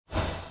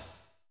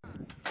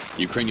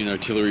Ukrainian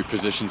artillery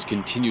positions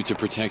continue to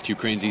protect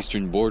Ukraine's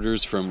eastern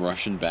borders from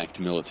Russian-backed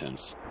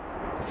militants.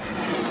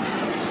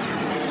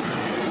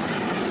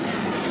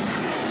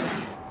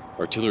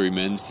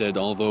 Artillerymen said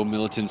although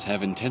militants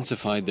have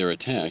intensified their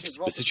attacks,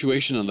 the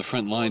situation on the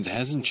front lines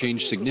hasn't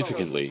changed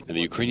significantly, and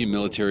the Ukrainian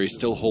military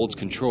still holds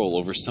control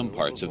over some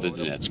parts of the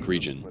Donetsk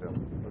region.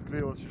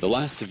 The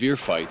last severe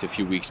fight a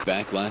few weeks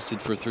back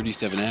lasted for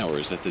 37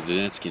 hours at the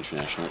Donetsk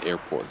International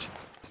Airport.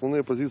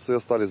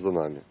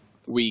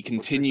 We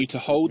continue to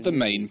hold the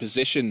main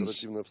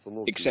positions,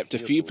 except a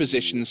few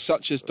positions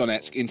such as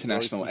Donetsk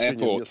International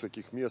Airport.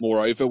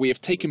 Moreover, we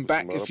have taken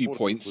back a few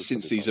points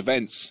since these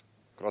events.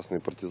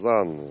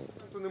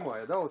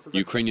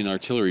 Ukrainian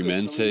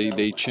artillerymen say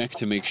they check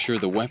to make sure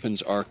the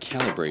weapons are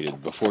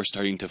calibrated before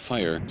starting to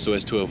fire so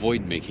as to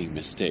avoid making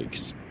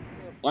mistakes.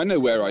 I know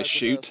where I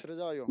shoot.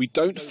 We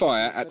don't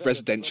fire at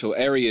residential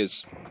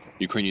areas.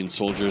 Ukrainian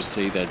soldiers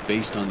say that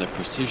based on the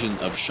precision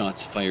of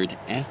shots fired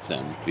at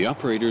them, the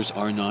operators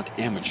are not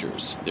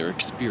amateurs, they're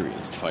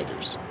experienced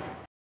fighters.